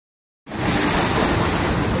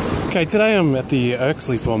Okay, today I'm at the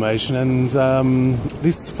Oaksley Formation, and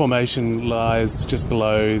this formation lies just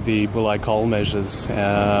below the Bulleye Coal measures,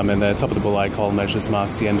 and the top of the Bulleye Coal measures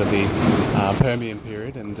marks the end of the Permian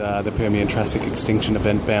period and the Permian Triassic extinction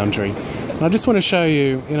event boundary. And I just want to show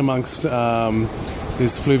you, in amongst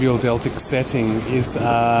this fluvial deltic setting, is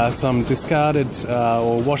some discarded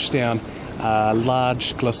or washed down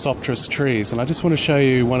large Glossopteris trees, and I just want to show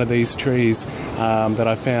you one of these trees that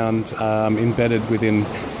I found embedded within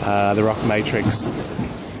the rock matrix.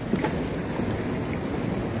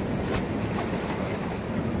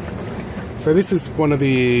 So this is one of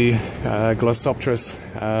the Glossopteris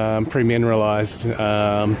pre-mineralized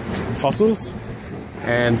fossils,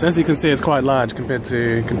 and as you can see, it's quite large compared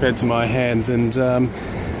to my hand. And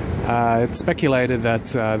it's speculated that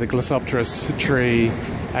the Glossopteris tree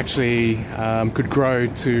actually could grow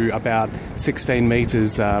to about 16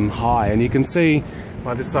 meters high, and you can see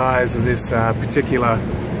by the size of this particular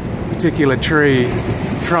tree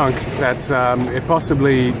trunk that it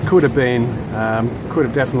possibly could have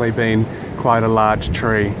definitely been quite a large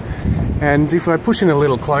tree. And if I push in a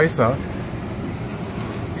little closer,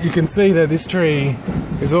 you can see that this tree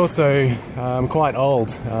is also quite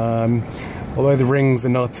old. Although the rings are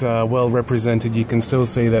not well represented, you can still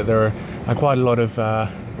see that there are quite a lot of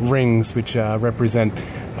rings which represent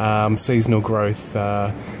seasonal growth,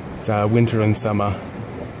 winter and summer.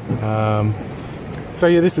 So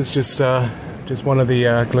yeah, this is just one of the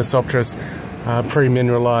Glossopteris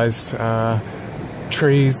pre-mineralized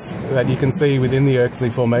trees that you can see within the Oaksley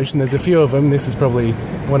Formation. There's a few of them. This is probably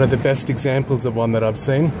one of the best examples of one that I've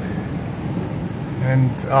seen,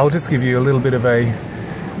 and I'll just give you a little bit of a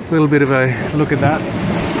look at that.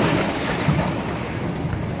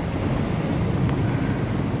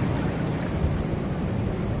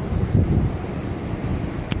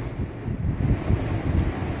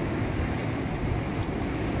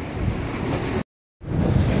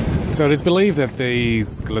 So it is believed that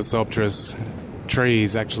these Glossopteris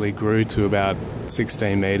trees actually grew to about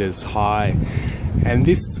 16 meters high, and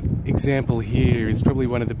this example here is probably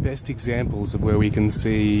one of the best examples of where we can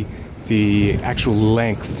see the actual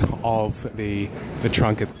length of the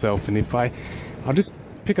trunk itself. And I'll just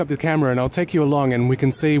pick up the camera and I'll take you along, and we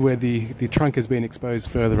can see where the trunk has been exposed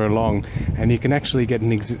further along, and you can actually get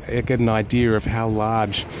an idea of how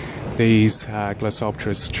large these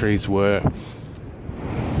Glossopteris trees were.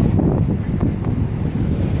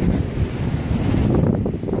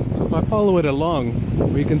 So if I follow it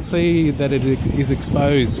along, we can see that it is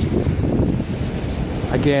exposed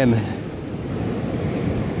again.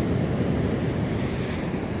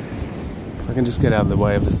 I can just get out of the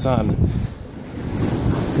way of the sun.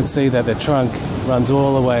 You can see that the trunk runs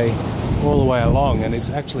all the way along, and it's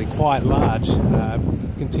actually quite large.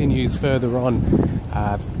 Continues further on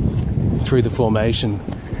through the formation.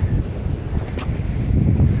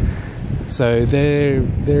 So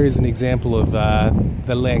there is an example of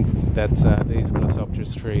the length that these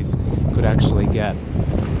Glossopteris trees could actually get.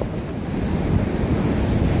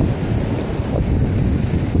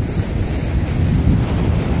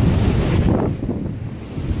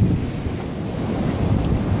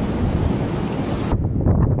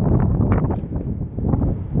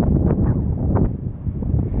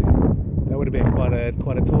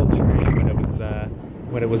 Quite a tall tree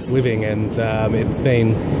when it was living, and it's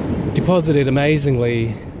been deposited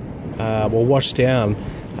amazingly, or washed down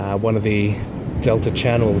one of the delta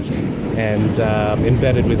channels, and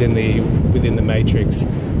embedded within the matrix,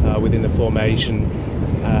 within the formation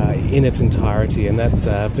in its entirety, and that's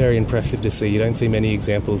very impressive to see. You don't see many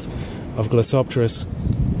examples of Glossopteris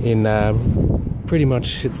in pretty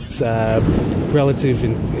much its relative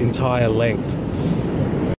entire length.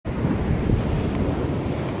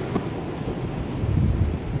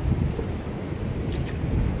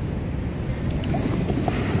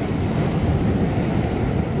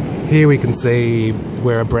 Here we can see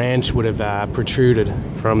where a branch would have protruded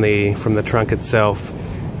from the trunk itself.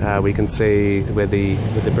 We can see where the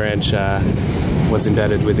branch was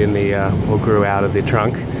embedded within or grew out of the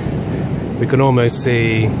trunk. We can almost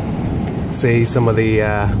see some of the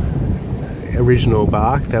original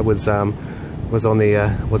bark that was on the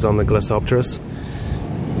Glossopteris.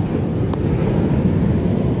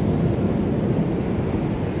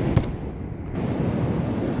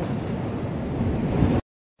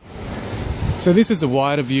 So this is a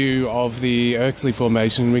wider view of the Oaksley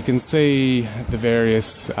Formation. We can see the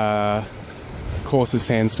various coarser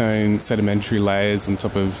sandstone sedimentary layers on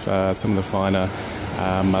top of some of the finer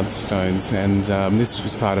mudstones, and this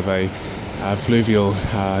was part of a fluvial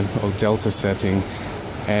or delta setting.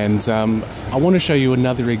 And I want to show you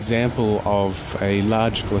another example of a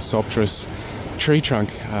large Glossopteris tree trunk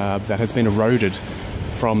that has been eroded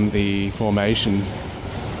from the formation.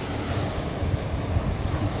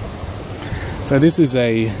 So this is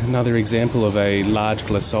another example of a large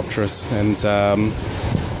Glossopteris, and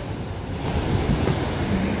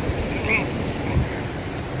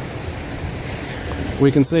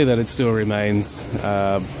we can see that it still remains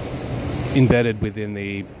embedded within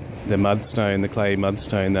the mudstone, the clay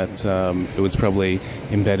mudstone that it was probably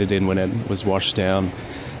embedded in when it was washed down.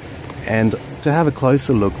 And to have a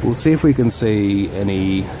closer look, we'll see if we can see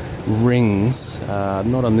any rings.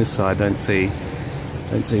 Not on this side, don't see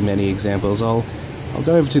many examples. I'll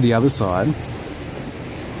go over to the other side.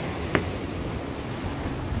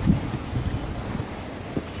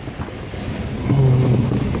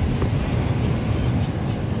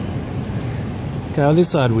 Okay, on this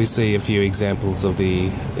side we see a few examples of the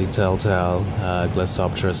telltale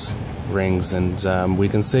Glossopteris rings, and we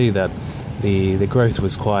can see that the growth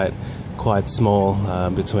was quite small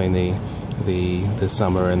between the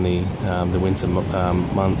summer and the winter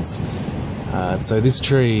months. So this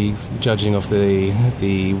tree, judging off the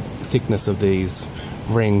thickness of these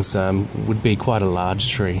rings, would be quite a large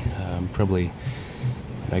tree. Probably,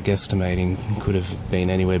 guesstimating, could have been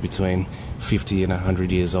anywhere between 50 and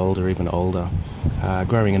 100 years old, or even older.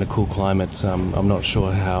 Growing in a cool climate, I'm not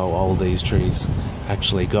sure how old these trees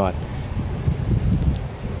actually got.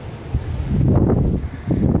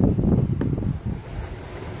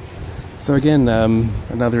 So again,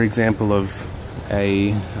 another example of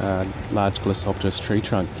a large Glossopteris tree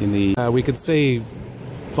trunk. We could see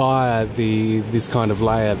via this kind of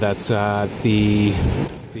layer that the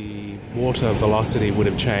water velocity would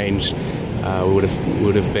have changed. Would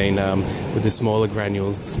have been with the smaller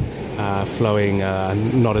granules flowing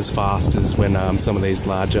not as fast as when some of these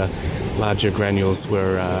larger granules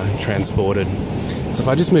were transported. So if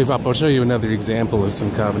I just move up, I'll show you another example of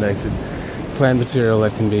some carbonated plant material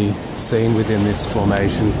that can be seen within this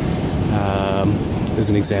formation. There's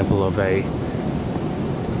an example of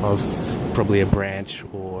probably a branch,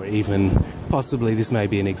 or even possibly this may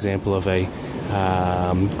be an example of a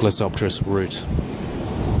Glossopteris root.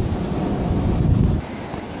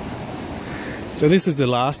 So this is the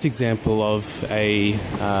last example of a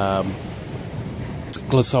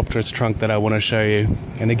Glossopteris trunk that I want to show you,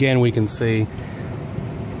 and again we can see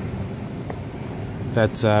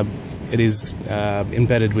that it is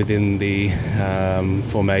embedded within the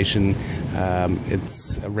formation.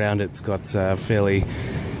 It's got fairly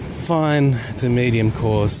fine to medium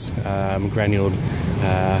coarse granuled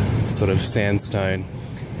sort of sandstone,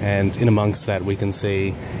 and in amongst that we can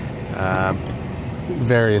see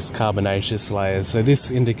various carbonaceous layers. So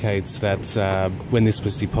this indicates that when this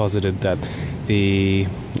was deposited, that the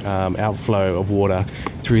outflow of water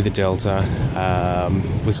through the delta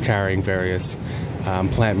was carrying various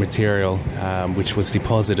plant material which was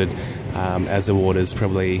deposited as the waters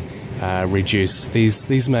probably reduced.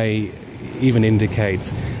 These may even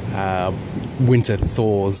indicate winter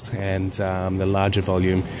thaws and the larger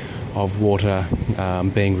volume of water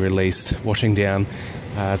being released, washing down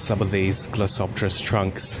some of these Glossopteris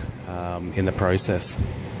trunks in the process.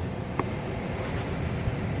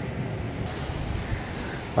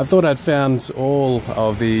 I thought I'd found all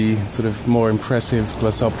of the sort of more impressive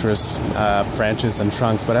Glossopteris branches and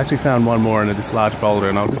trunks, but I actually found one more under this large boulder,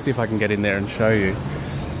 and I'll just see if I can get in there and show you.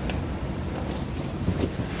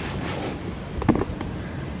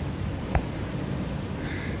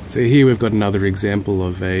 So here we've got another example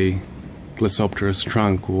of a Glossopteris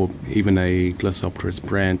trunk, or even a Glossopteris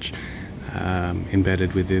branch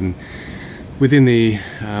embedded within the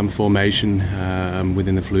formation,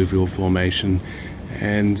 within the fluvial formation.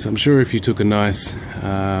 And I'm sure if you took a nice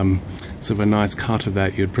sort of a nice cut of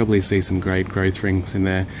that, you'd probably see some great growth rings in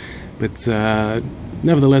there. But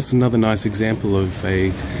nevertheless, another nice example of a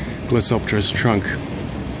Glossopteris trunk.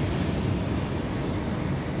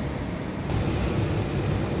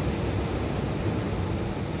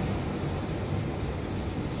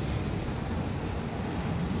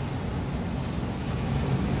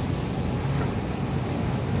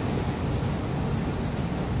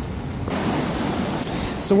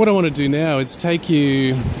 So what I want to do now is take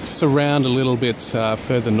you just around a little bit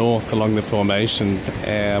further north along the formation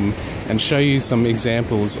and show you some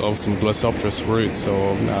examples of some Glossopteris roots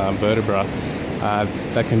or vertebra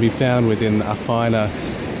that can be found within a finer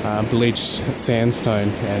bleached sandstone,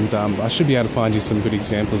 and I should be able to find you some good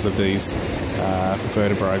examples of these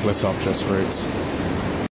Vertebraria Glossopteris roots.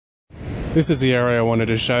 This is the area I wanted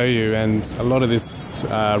to show you, and a lot of this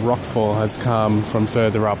rockfall has come from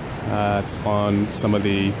further up. It's on some of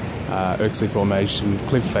the Erksley Formation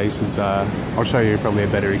cliff faces. I'll show you probably a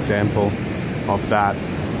better example of that.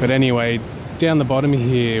 But anyway, down the bottom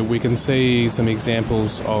here we can see some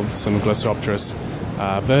examples of some Glossopteris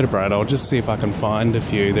vertebrate. I'll just see if I can find a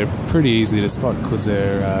few. They're pretty easy to spot because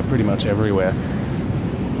they're pretty much everywhere.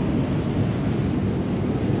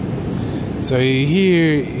 So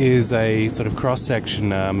here is a sort of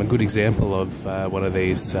cross-section, a good example of one of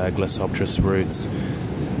these Glossopteris roots.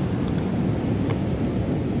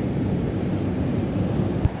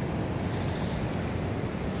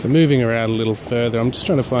 So moving around a little further, I'm just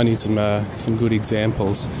trying to find you some good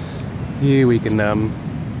examples. Here we can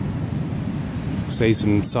see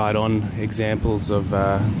some side-on examples of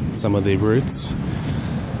some of the roots.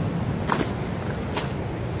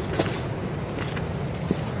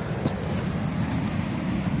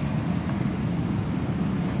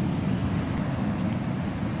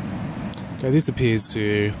 Okay, this appears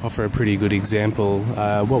to offer a pretty good example.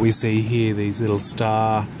 What we see here, these little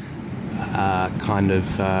star kind of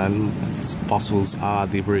fossils are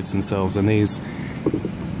the roots themselves, and these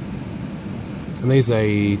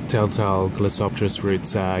are telltale Glossopteris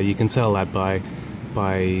roots. You can tell that by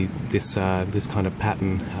this kind of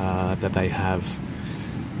pattern that they have.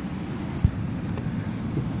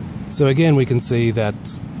 So again, we can see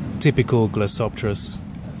that typical Glossopteris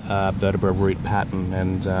vertebra root pattern,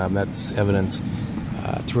 and that's evident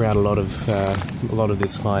throughout a lot of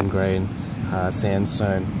this fine-grained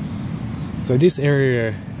sandstone. So this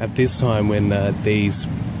area at this time, when these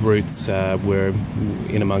roots were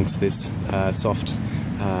in amongst this soft,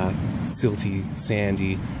 silty,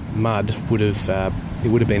 sandy mud, would have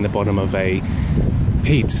been the bottom of a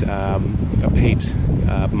peat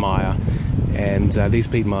mire, and these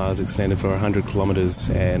peat mires extended for 100 kilometres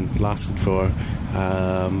and lasted for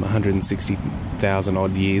 160,000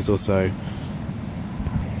 odd years or so.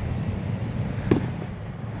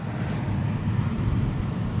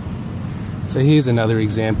 So here's another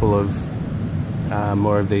example of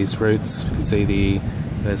more of these roots. You can see the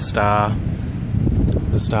star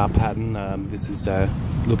pattern. This is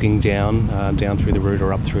looking down through the root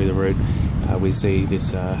or up through the root. We see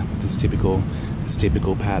this typical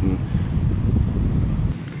pattern.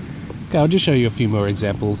 Okay, I'll just show you a few more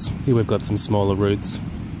examples. Here we've got some smaller roots.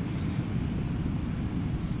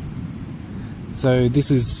 So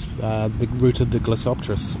this is the root of the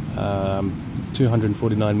Glossopteris,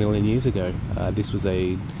 249 million years ago. This was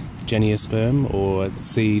a geniosperm, or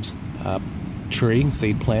seed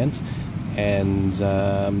seed plant, and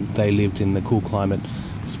they lived in the cool climate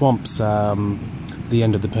swamps the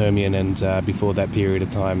end of the Permian and before that period of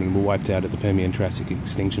time, and were wiped out at the Permian Triassic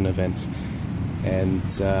extinction event. And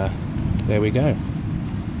there we go.